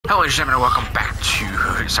Hello, ladies and gentlemen, and welcome back to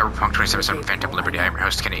Cyberpunk 2077 Phantom Liberty. I'm your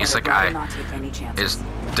host, Kenny. It's like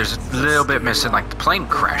there's a little bit missing, like the plane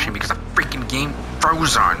crashing because the freaking game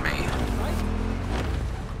froze on me.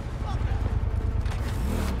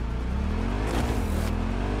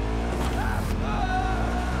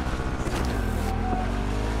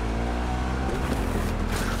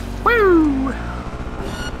 Woo!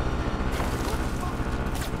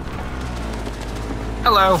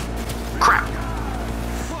 Hello. Crap.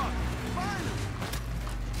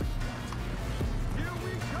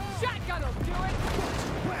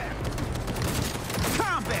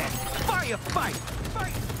 Fight!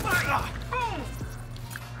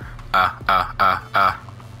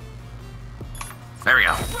 There we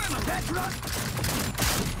go.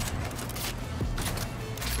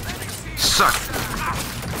 Suck.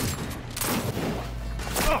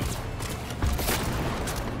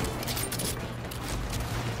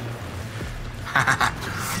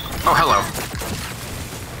 Oh, hello.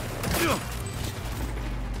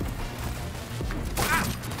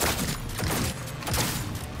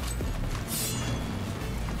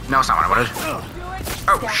 No, it's not what I wanted.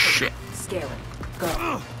 Oh, shit. Scale it. Go.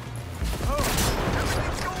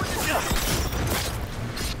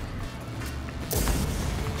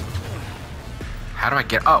 How do I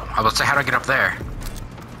get... Oh, I was about to say, how do I get up there?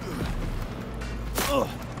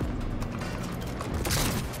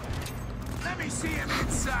 Let me see him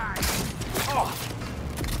inside.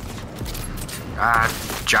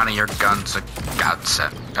 Johnny, your gun's a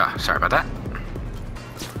godsend. Oh, sorry about that.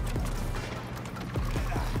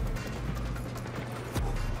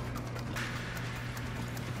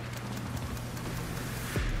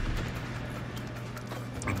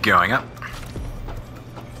 Going up.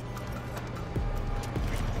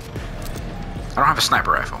 I don't have a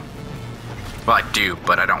sniper rifle. Well, I do,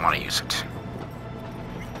 but I don't want to use it.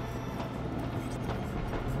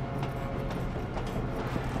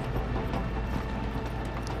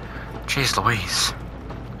 Jeez Louise.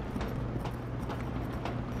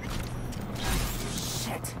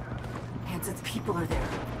 Shit. Hansen's people are there.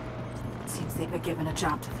 Seems they've been given a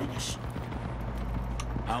job to finish.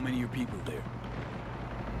 How many are people there?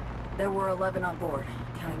 There were 11 on board,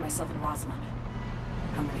 counting myself and Rosamund.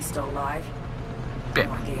 How many still alive? Yeah.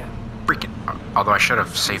 No idea. Freaking. Although I should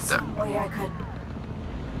have saved the... Oh yeah, I could.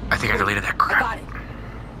 I think I deleted that I crap. got it.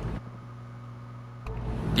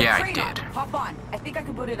 Yeah, I Train did. on. Hop on. I think I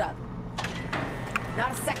can boot it up.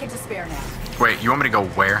 Not a second to spare now. Wait, you want me to go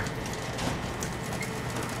where?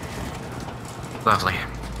 Lovely.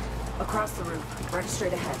 Across the roof, right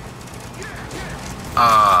straight ahead.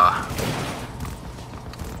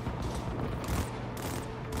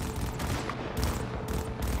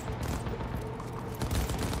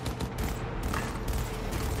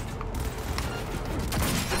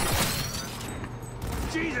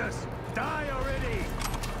 Jesus! Die already!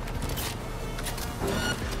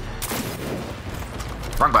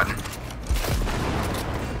 Wrong button.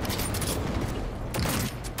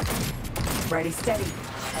 Ready, steady.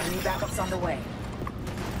 Enemy backups on the way.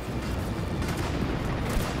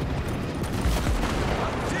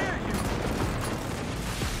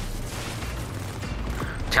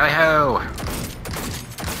 Tally-ho!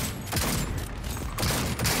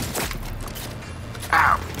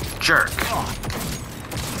 Ow! Jerk.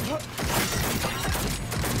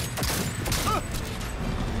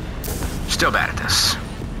 Still bad at this.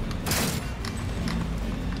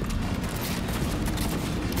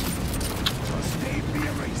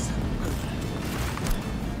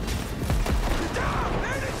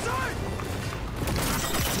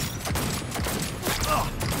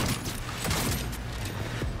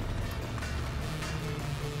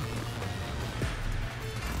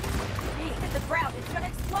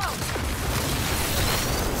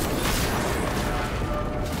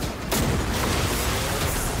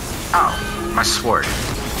 Oh, my sword.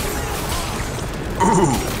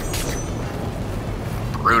 Ooh.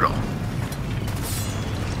 Brutal.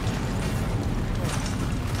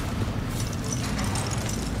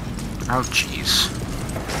 Oh, jeez.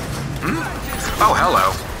 Oh,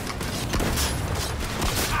 hello.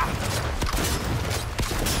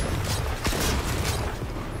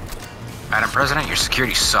 Madam President, your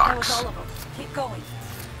security sucks. Keep going.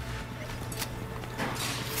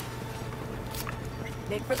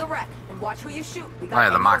 Make for the wreck and watch who you shoot. We got I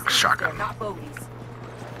have the mock there, shotgun. not bogeys.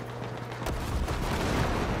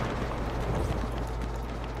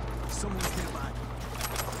 Someone's nearby.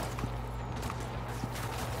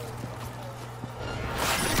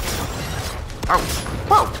 Oh,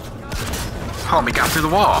 whoa! Homie got through the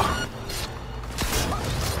wall.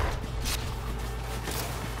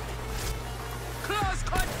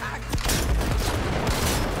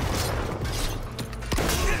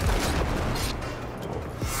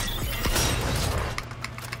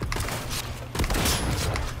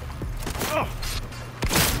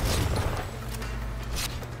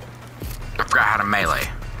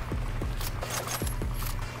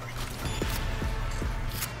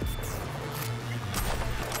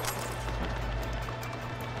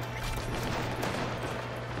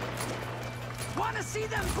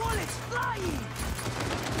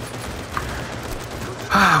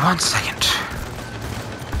 1 second.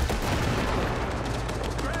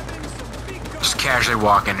 Just casually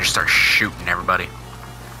walk in and start shooting everybody.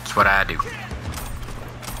 That's what I do.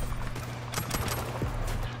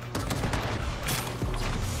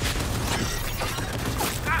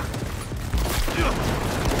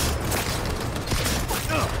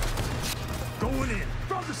 Going in.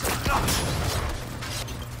 From the side.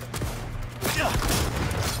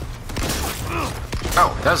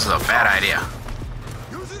 Oh, that was a bad idea.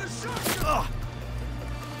 Using a shotgun.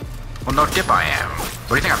 Well, no dip I am. What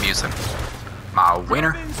do you think I'm using? My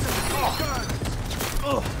winner? Grabbing some guns.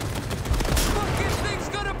 Look, this thing's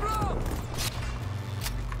gonna blow.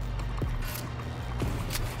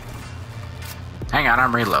 Hang on,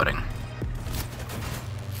 I'm reloading.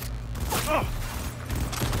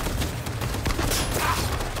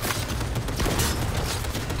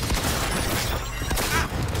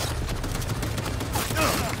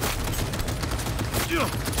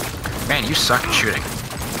 Man, you suck at shooting.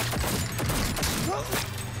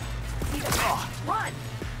 Run!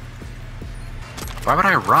 Why would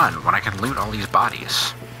I run when I can loot all these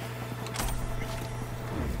bodies?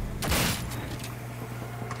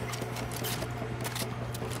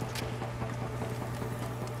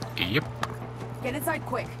 Yep. Get inside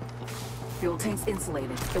quick. Fuel tank's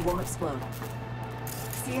insulated. It won't explode.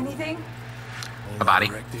 See anything? A body.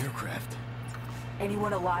 Wrecked aircraft.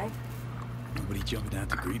 Anyone alive? Nobody jumping out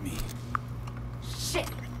to greet me. Shit!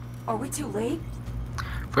 Are we too late?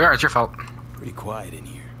 If we are, it's your fault. Pretty quiet in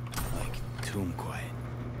here. Like, tomb quiet.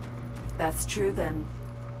 If that's true, then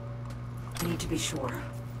I need to be sure.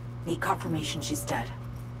 Need confirmation she's dead.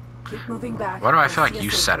 Keep moving back. Why do I feel like See you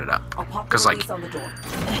us set later. it up? I'll pop the Because, like, release on the door.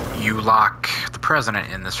 you lock the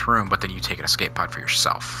president in this room, but then you take an escape pod for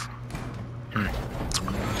yourself.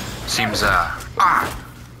 Seems,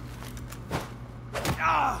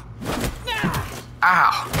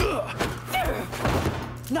 Ow!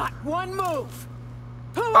 Not one move!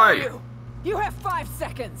 Who are Hey. you? You have 5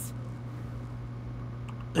 seconds!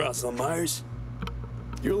 Rosalind Myers,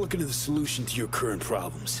 you're looking at the solution to your current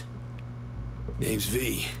problems. Name's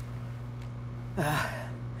V.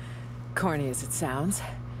 Corny as it sounds.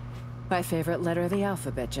 My favorite letter of the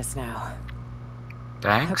alphabet just now.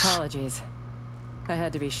 Thanks. Apologies. I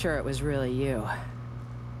had to be sure it was really you.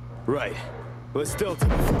 Right. Let's delta.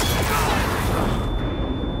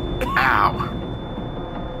 Ow.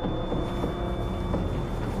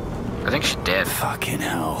 I think she did. Fucking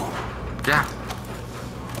hell. Yeah.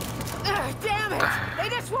 Ugh, damn it! They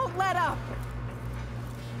just won't let up!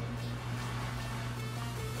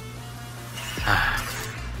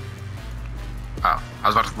 Oh, I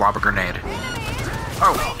was about to lob a grenade. Enemies!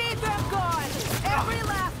 Oh. We need them gone! Every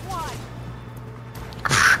last one!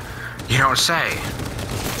 You don't say.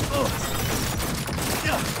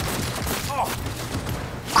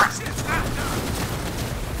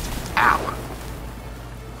 Ow.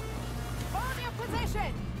 Hold your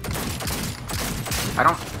position! I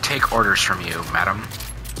don't take orders from you, madam.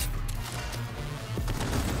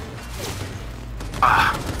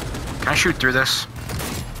 Can I shoot through this?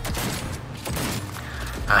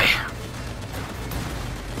 Aye.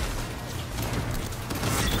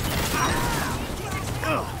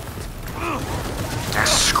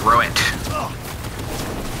 Screw it.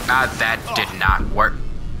 That did not work.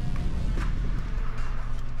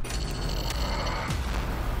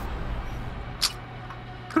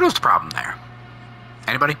 Who knows the problem there?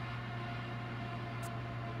 Anybody?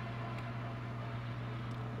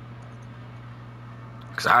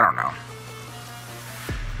 Because I don't know.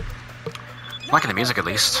 I'm liking the music at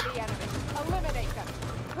least. Eliminate them!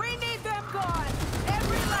 We need them gone!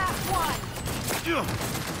 Every last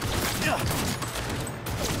one!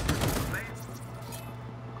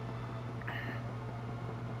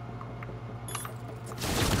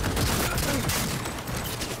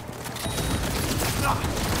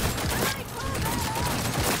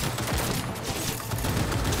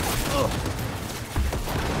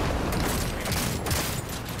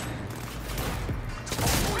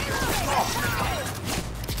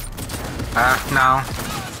 No.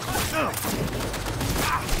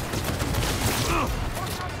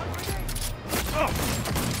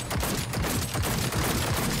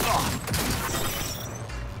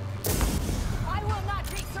 I will not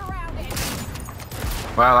be surrounded!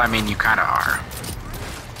 Well, I mean, you kind of are.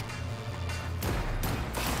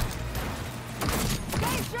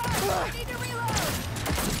 Stay sharp! I need to reload!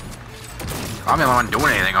 I'm the only one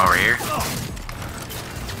doing anything over here.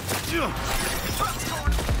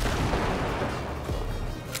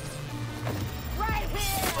 Right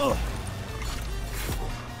here!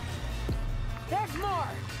 There's more!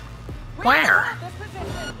 Where? This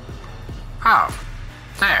position. Oh,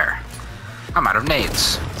 there. I'm out of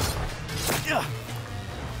nades. Yeah.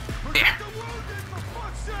 Yeah.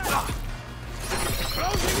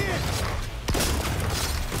 Closing in.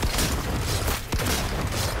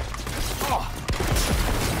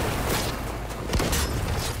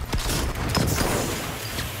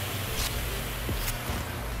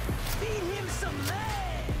 Feed him some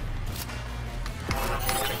lead.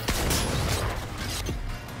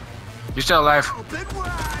 You still alive? Big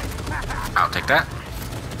ride. I'll take that.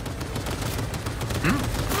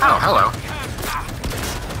 Oh, hello.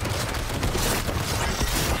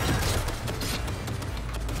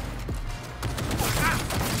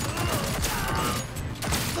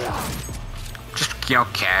 Just,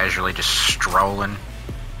 casually just strolling.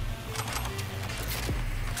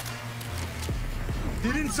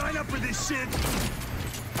 You didn't sign up for this shit.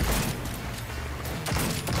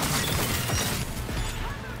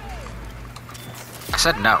 I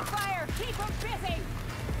said no.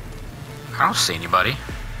 I don't see anybody.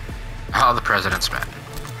 Oh, the president's met.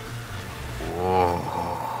 Whoa.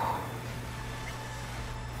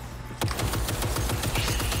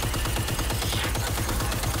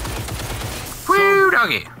 Woo,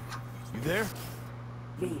 doggy. You there?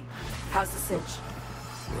 V, how's the cinch?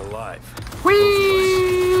 We're alive.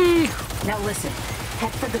 Whee! Now listen,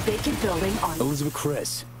 head for the vacant building on... Elizabeth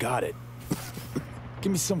Cress. Got it.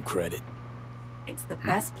 Give me some credit. It's the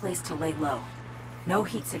best place to lay low. No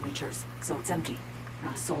heat signatures, so it's empty.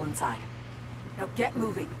 Not a soul inside. Now get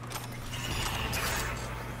moving.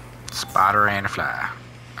 Spotter and a fly.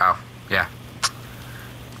 Oh, yeah.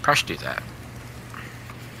 Probably should do that.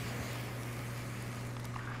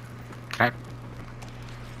 Can I?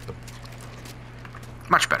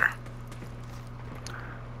 Much better.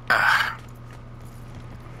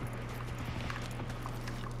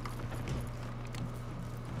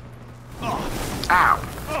 Ow.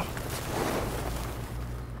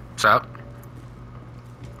 What's up?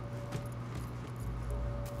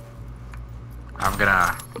 I'm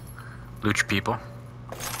gonna loot your people.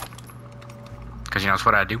 Because, that's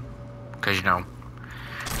what I do. Because,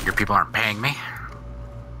 your people aren't paying me.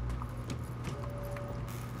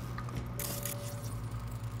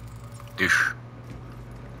 Douche.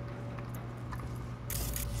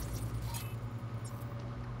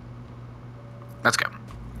 Let's go.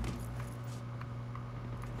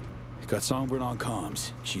 Got Songbird on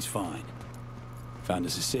comms. She's fine. Found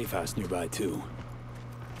us a safe house nearby, too.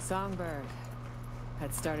 Songbird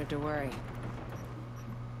had started to worry.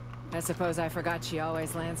 I suppose I forgot she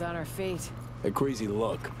always lands on her feet. That crazy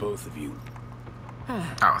luck, both of you. Oh,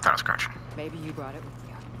 I thought it was crashing. Maybe you brought it with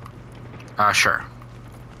you. Sure.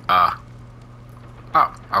 Oh,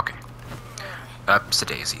 okay. Ups a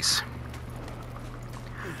daisies.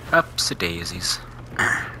 Ups a daisies.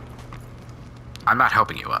 I'm not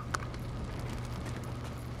helping you up.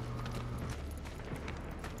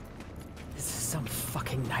 This is some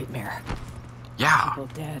fucking nightmare. Yeah. People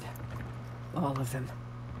dead. All of them.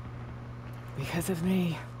 Because of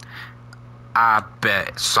me. I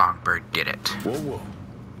bet Songbird did it. Whoa, whoa.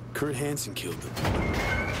 Kurt Hansen killed them.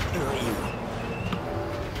 Not you.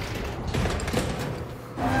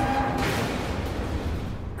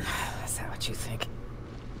 Is that what you think?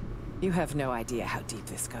 You have no idea how deep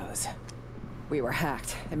this goes. We were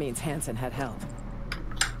hacked. It means Hansen had help.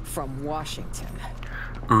 From Washington.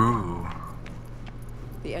 Ooh.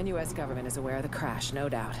 The NUS government is aware of the crash, no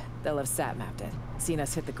doubt. They'll have sat-mapped it, seen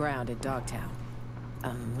us hit the ground in Dogtown.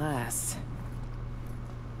 Unless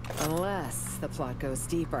the plot goes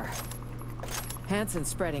deeper. Hansen's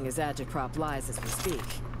spreading his agitprop lies as we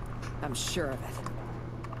speak. I'm sure of it.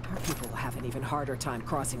 Our people will have an even harder time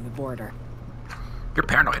crossing the border. You're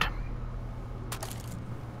paranoid.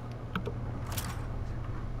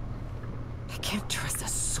 I can't trust a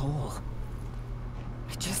soul.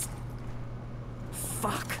 I just...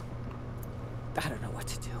 Fuck. I don't know what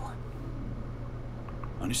to do.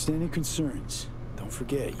 Understanding concerns. Don't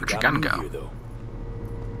forget, you Where'd your got gun me go? here, though.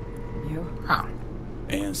 You? Oh.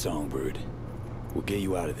 And Songbird. We'll get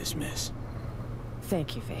you out of this mess.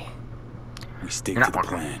 Thank you, V. We stick You're to not the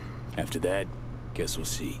welcome. plan. After that, guess we'll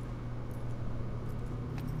see.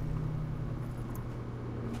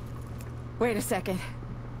 Wait a second.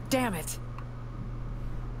 Damn it.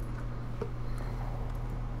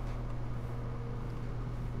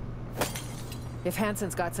 If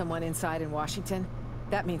Hansen's got someone inside in Washington,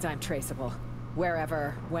 that means I'm traceable.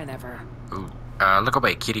 Wherever, whenever. Ooh. Look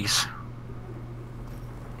away, kitties.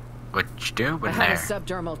 What you do I in have a there?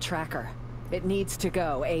 subdermal tracker. It needs to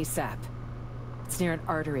go ASAP. It's near an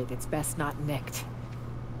artery that's best not nicked.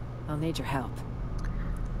 I'll need your help.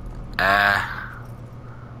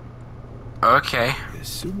 Okay.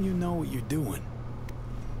 Assume you know what you're doing.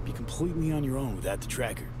 Be completely on your own without the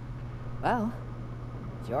tracker. Well,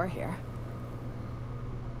 you're here.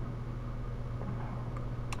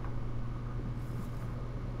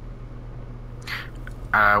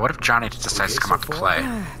 What if Johnny decides to come up to play?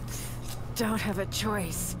 Don't have a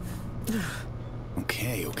choice.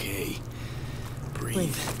 Okay, okay. Breathe.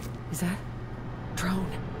 Wait, is that drone?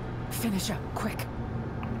 Finish up, quick.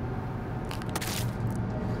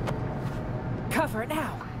 Cover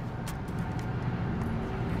now.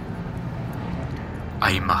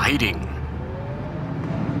 I'm hiding.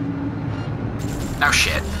 Oh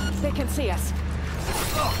shit. They can see us.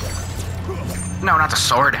 No, not the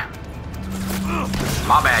sword.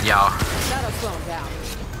 My bad, y'all. That'll slow them down.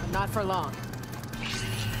 Not for long.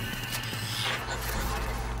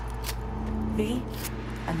 V,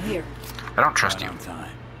 I'm here. I don't trust you. Right on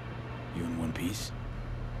time. You in one piece?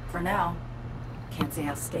 For now. Can't say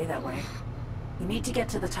I'll stay that way. You need to get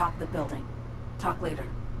to the top of the building. Talk later.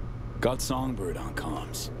 Got Songbird on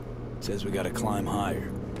comms. Says we gotta climb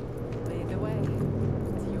higher. Lead the way.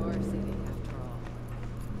 It's your city, after all.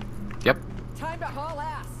 Yep. Time to haul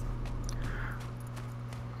ass.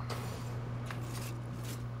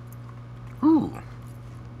 Ooh.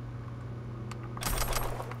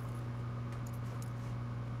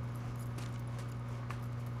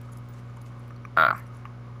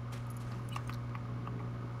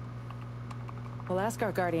 We'll ask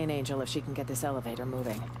our guardian angel if she can get this elevator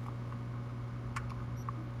moving.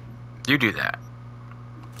 You do that.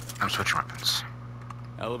 I'm switching weapons.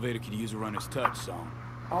 Elevator could use a runner's touch, Song.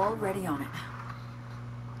 Already on it.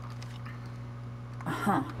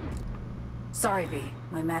 Uh-huh. Sorry, V.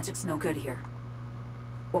 My magic's no good here.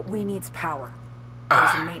 What we need's power.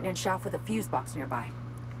 There's a maintenance shaft with a fuse box nearby.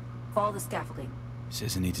 Follow the scaffolding.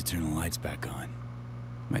 Says I need to turn the lights back on.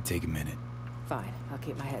 Might take a minute. Fine, I'll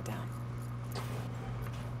keep my head down.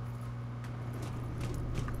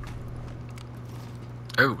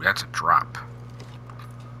 Oh, that's a drop.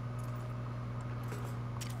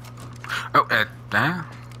 Oh,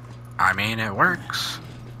 I mean, it works.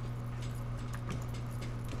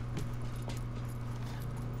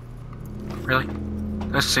 Really?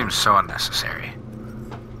 This seems so unnecessary.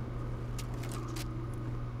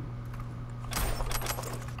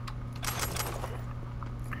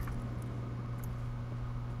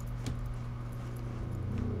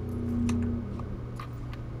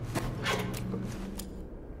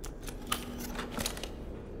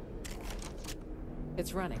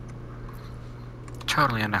 It's running.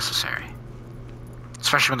 Totally unnecessary.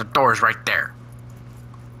 Especially when the door's right there.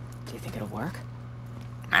 Do you think it'll work?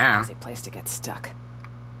 Yeah. Easy place to get stuck.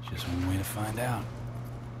 Just one way to find out.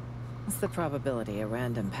 What's the probability a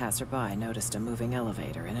random passerby noticed a moving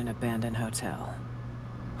elevator in an abandoned hotel?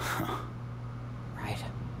 Right.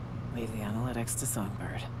 Leave the analytics to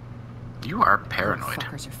Songbird. You are paranoid.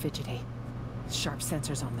 Fuckers are fidgety. Sharp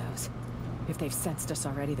sensors on those. If they've sensed us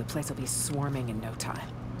already, the place will be swarming in no time.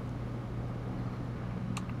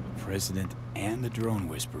 President and the drone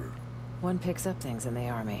whisperer. One picks up things in the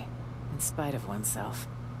army, in spite of oneself.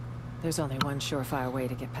 There's only one surefire way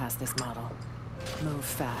to get past this model. Move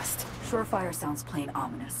fast. Surefire sounds plain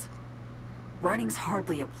ominous. Running's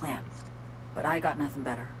hardly a plan, but I got nothing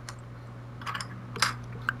better.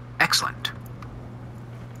 Excellent.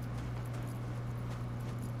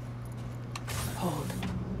 Hold.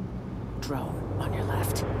 Drone on your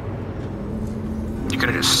left. You could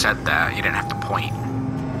have just said that. You didn't have to point.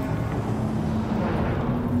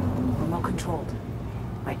 Remote controlled.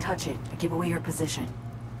 I touch it, I give away your position.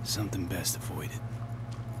 Something best avoided.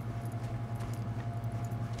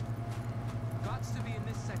 Gots to be in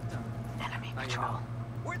this sector. Enemy Now you patrol. know.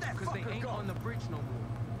 Where that fucker go? Because they ain't on the bridge no more.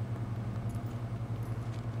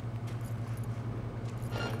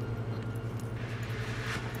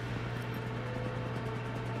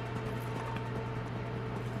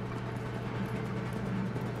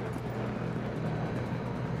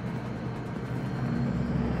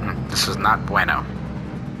 This is not bueno.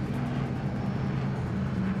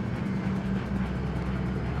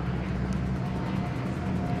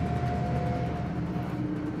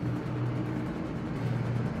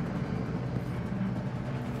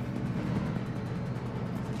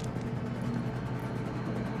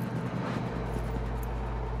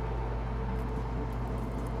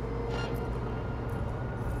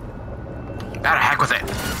 Gotta heck with it.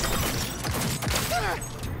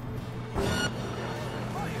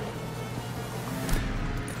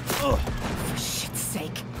 For shit's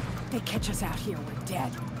sake. They catch us out here, we're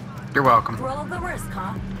dead. You're welcome. Thrill of the risk,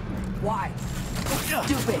 huh? Why? It's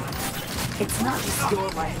stupid. It's not just your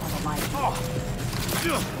rifle or mine.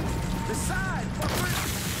 The side, fucker!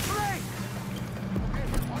 Break!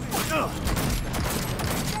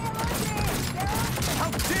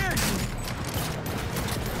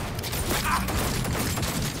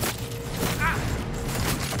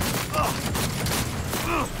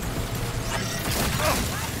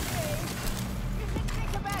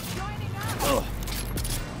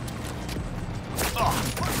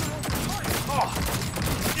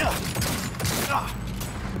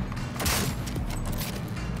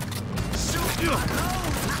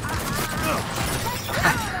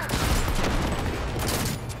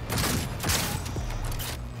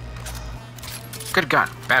 Good gun.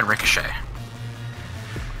 Bad ricochet.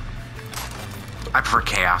 I prefer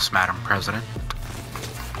chaos, Madam President. 4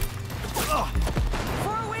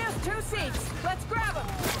 wheels, 2 seats. Let's grab them.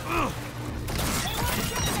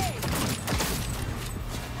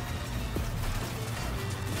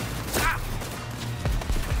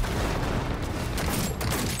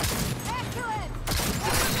 Excellent!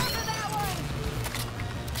 Remember that one!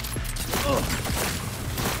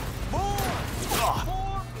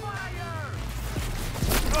 More fire!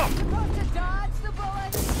 Supposed to dodge the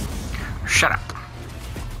bullets? Shut up.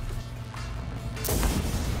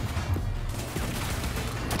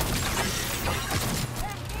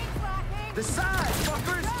 The side,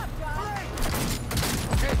 fuckers!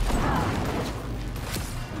 Okay.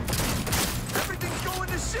 Everything's going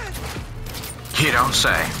to shit! You don't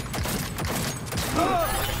say.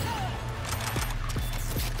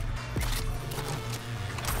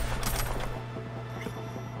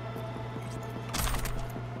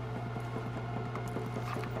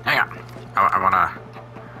 Hang on. I wanna...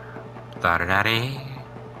 Da-da-da-dee.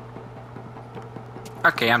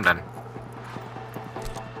 Okay, I'm done.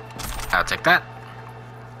 I'll take that.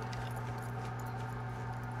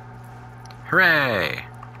 Hooray!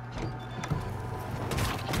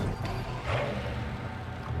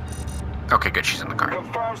 Okay, good, she's in the car.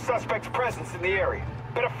 Confirmed suspect's presence in the area.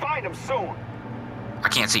 Better find him soon. I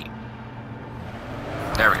can't see.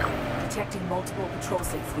 There we go. Detecting multiple patrol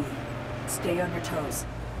slates, V. Stay on your toes.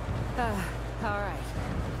 Alright.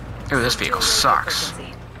 Ooh, this vehicle sucks.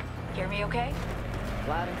 Hear me okay?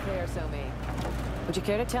 Loud and clear, so me. Would you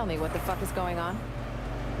care to tell me what the fuck is going on?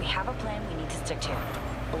 We have a plan we need to stick to.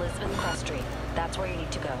 Elizabeth Cross Street. That's where you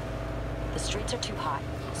need to go. The streets are too hot,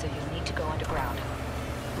 so you'll need to go underground.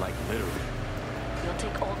 Like literally. You'll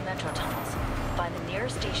take old metro tunnels. Find the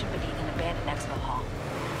nearest station beneath an abandoned expo hall.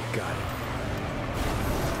 Got it.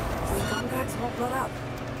 These contacts won't blow up.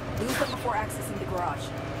 Lose them before accessing the garage.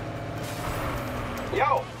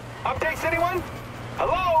 Yo, updates anyone?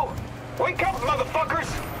 Hello? Wake up, motherfuckers!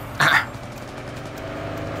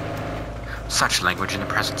 Such language in the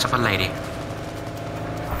presence of a lady.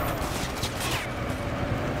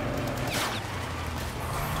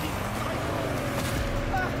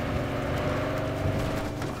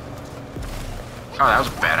 Oh, that was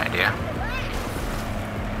a bad idea.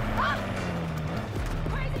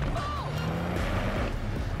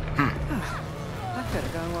 That could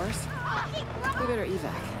have gone worse. We better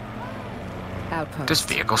evac. Outpost. This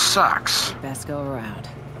vehicle sucks. Best go around.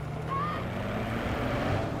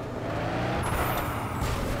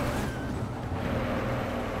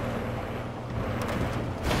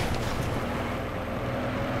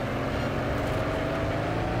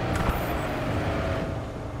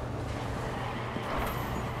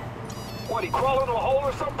 What, he crawl into a hole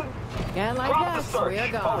or something? And like Drop that, the search. we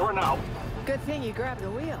are gone. Over and out. Good thing you grabbed the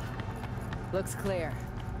wheel. Looks clear.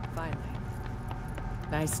 Finally.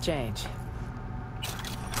 Nice change.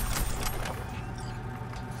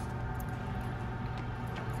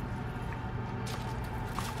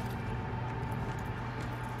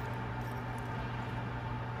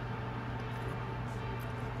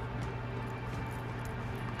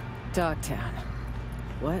 Dogtown.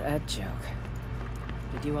 What a joke.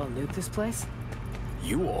 Did you all nuke this place?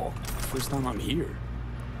 You all? First time I'm here.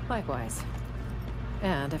 Likewise.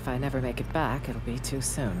 And if I never make it back, it'll be too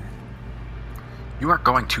soon. You are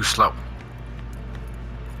going too slow.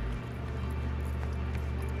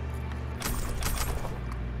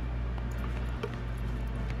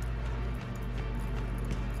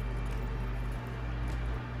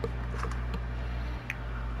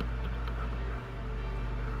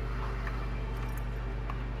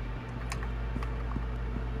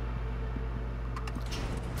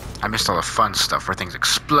 I missed all the fun stuff where things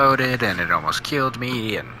exploded and it almost killed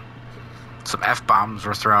me and some F-bombs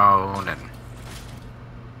were thrown and...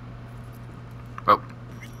 Oh.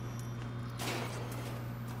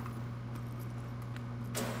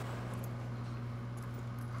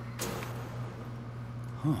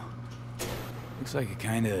 Huh. Looks like a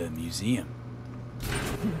kind of museum.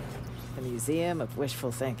 The Museum of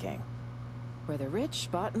Wishful Thinking. Where the rich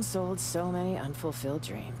bought and sold so many unfulfilled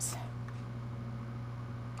dreams.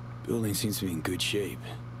 Building seems to be in good shape.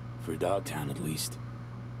 For Dogtown, at least.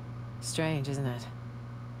 Strange, isn't it?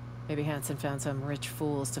 Maybe Hansen found some rich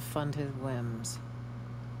fools to fund his whims.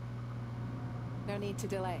 No need to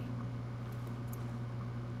delay.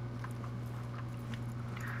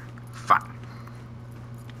 Fine.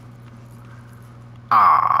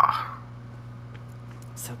 Ah.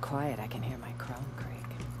 So quiet I can hear my chrome creak.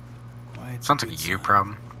 Quiet's Sounds a like good a you sign.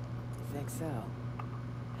 problem. You think so?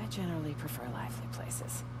 I generally prefer lively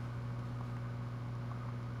places.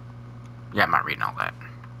 Yeah, I'm not reading all that.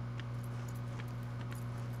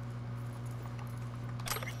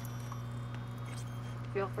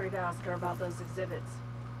 Feel free to ask her about those exhibits.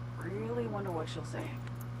 Really wonder what she'll say.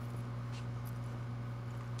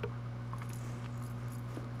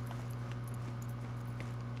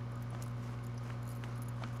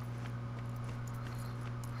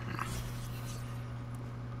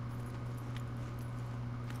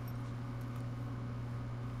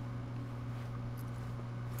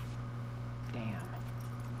 Damn.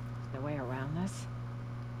 No way around this?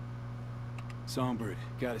 Songbird,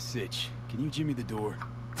 got a sitch. Can you jimmy the door?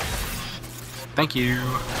 Thank you.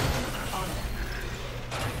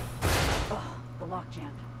 Ugh, the lock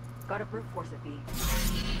jammed. Gotta brute force it, B.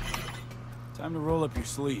 Time to roll up your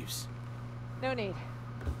sleeves. No need.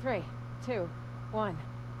 3, 2, 1.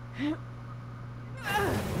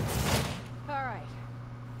 Alright.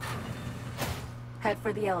 Head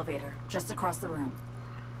for the elevator, just across the room.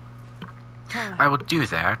 I will do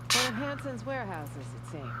that. One of Hansen's warehouses,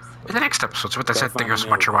 it seems. In the next episode. So with that said, thank you so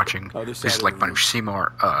much for watching. Please like button if you see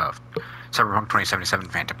more of Cyberpunk 2077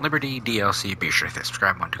 Phantom Liberty DLC. Be sure to hit the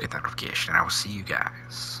subscribe button to get that notification. And I will see you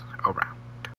guys around.